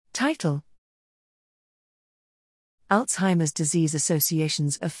Title: Alzheimer's disease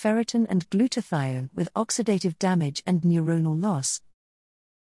associations of ferritin and glutathione with oxidative damage and neuronal loss.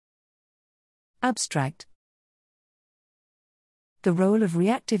 Abstract: The role of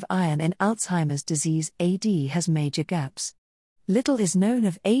reactive iron in Alzheimer's disease AD has major gaps. Little is known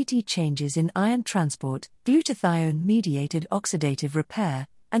of AD changes in iron transport, glutathione-mediated oxidative repair,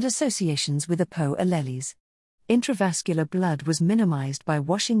 and associations with APO alleles. Intravascular blood was minimized by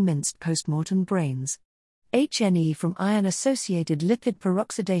washing minced postmortem brains. HNE from iron-associated lipid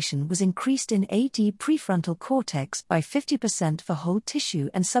peroxidation was increased in AD prefrontal cortex by 50% for whole tissue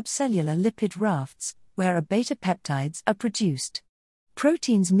and subcellular lipid rafts, where A-beta peptides are produced.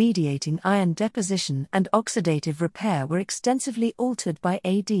 Proteins mediating iron deposition and oxidative repair were extensively altered by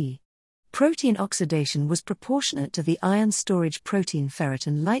AD. Protein oxidation was proportionate to the iron storage protein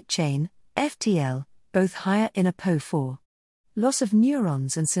ferritin light chain, FTL, both higher in APO4. Loss of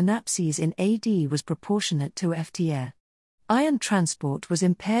neurons and synapses in AD was proportionate to FTR. Iron transport was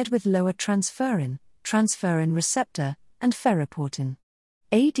impaired with lower transferrin receptor, and ferroportin.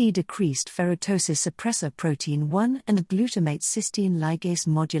 AD decreased ferroptosis suppressor protein 1 and glutamate cysteine ligase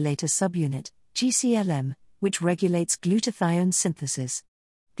modulator subunit, GCLM, which regulates glutathione synthesis.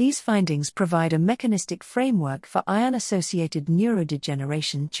 These findings provide a mechanistic framework for iron-associated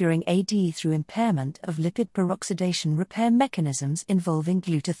neurodegeneration during AD through impairment of lipid peroxidation repair mechanisms involving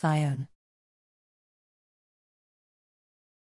glutathione.